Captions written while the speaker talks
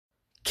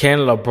can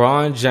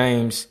LeBron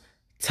James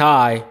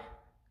tie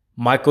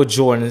Michael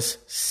Jordan's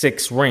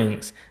 6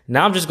 rings?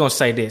 Now I'm just going to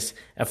say this.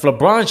 If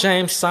LeBron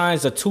James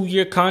signs a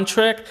 2-year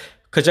contract,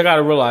 because you got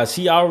to realize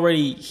he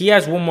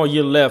has 1 more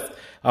year left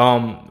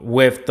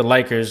with the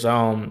Lakers,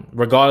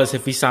 regardless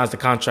if he signs the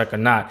contract or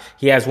not.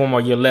 He has 1 more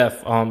year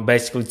left,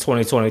 basically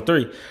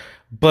 2023.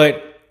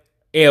 But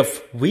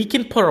if we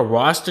can put a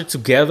roster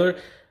together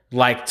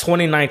like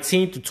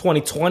 2019 to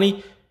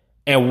 2020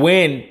 and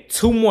win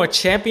 2 more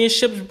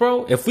championships,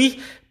 bro, if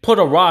we put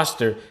a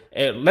roster,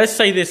 let's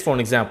say this for an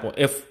example,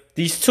 if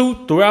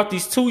throughout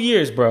these 2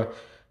 years, bro,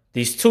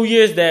 these 2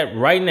 years that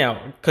right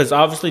now, because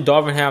obviously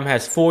Darvin Ham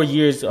has 4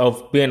 years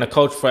of being a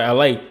coach for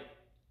LA,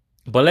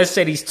 but let's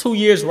say these 2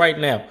 years right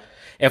now,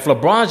 if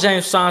LeBron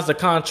James signs the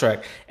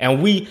contract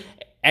and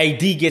AD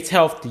gets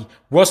healthy,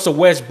 Russell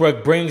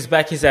Westbrook brings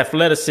back his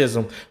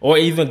athleticism or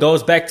even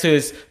goes back to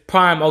his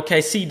prime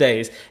OKC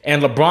days,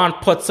 and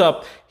LeBron puts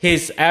up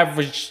his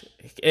average,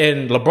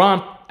 and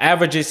LeBron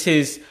averages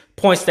his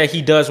points that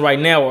he does right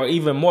now or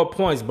even more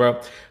points, bro,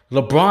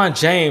 LeBron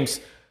James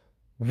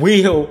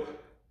will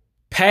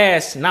but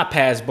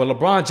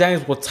LeBron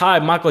James will tie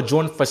Michael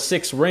Jordan for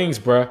 6 rings,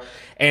 bro.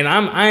 And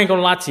I ain't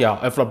gonna lie to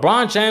y'all. If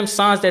LeBron James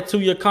signs that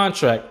 2-year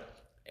contract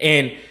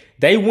and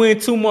they win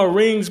 2 more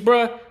rings,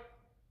 bro,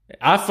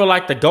 I feel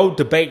like the GOAT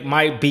debate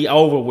might be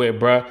over with,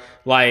 bro.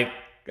 Like,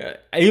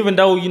 even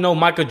though,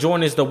 Michael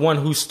Jordan is the one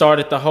who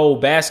started the whole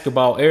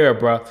basketball era,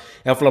 bro,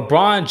 if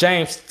LeBron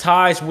James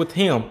ties with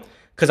him,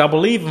 because I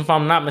believe, if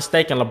I'm not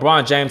mistaken,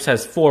 LeBron James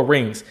has 4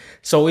 rings.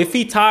 So if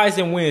he ties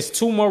and wins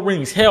 2 more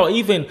rings, hell,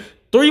 even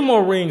 3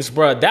 more rings,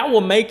 bro, that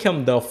will make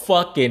him the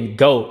fucking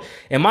GOAT.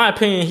 In my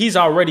opinion, he's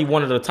already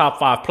one of the top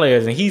 5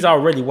 players, and he's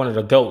already one of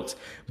the GOATs.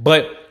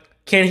 But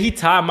can he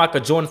tie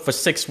Michael Jordan for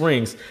 6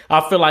 rings? I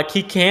feel like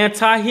he can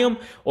tie him,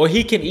 or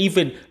he can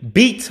even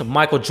beat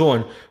Michael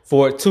Jordan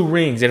for 2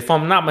 rings. And if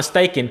I'm not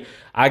mistaken,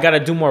 I got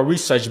to do more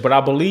research, but I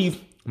believe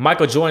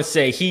Michael Jordan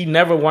said he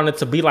never wanted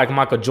to be like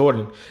Michael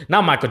Jordan.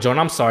 Not Michael Jordan,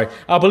 I'm sorry.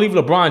 I believe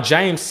LeBron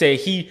James said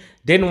he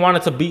never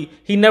wanted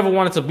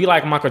to be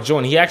like Michael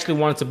Jordan. He actually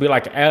wanted to be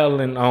like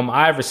Allen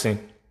Iverson.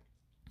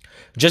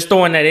 Just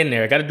throwing that in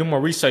there. I got to do more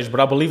research,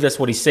 but I believe that's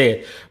what he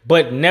said.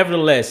 But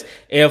nevertheless,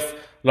 if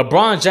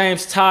LeBron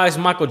James ties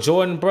Michael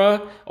Jordan,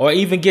 bruh, or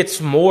even gets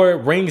more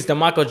rings than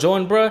Michael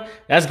Jordan, bruh,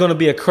 that's going to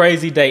be a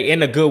crazy day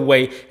in a good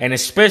way. And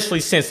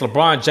especially since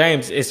LeBron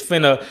James is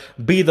finna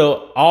be the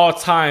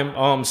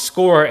all-time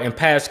scorer and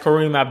pass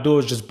Kareem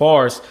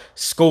Abdul-Jabbar's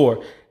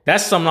score.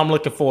 That's something I'm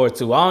looking forward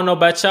to. I don't know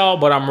about y'all,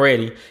 but I'm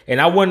ready.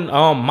 And I wouldn't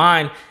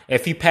mind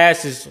if he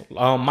passes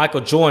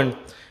Michael Jordan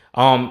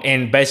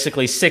in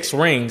basically 6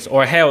 rings,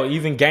 or hell,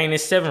 even gaining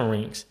 7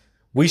 rings.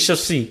 We shall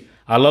see.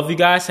 I love you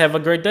guys. Have a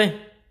great day.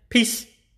 Peace.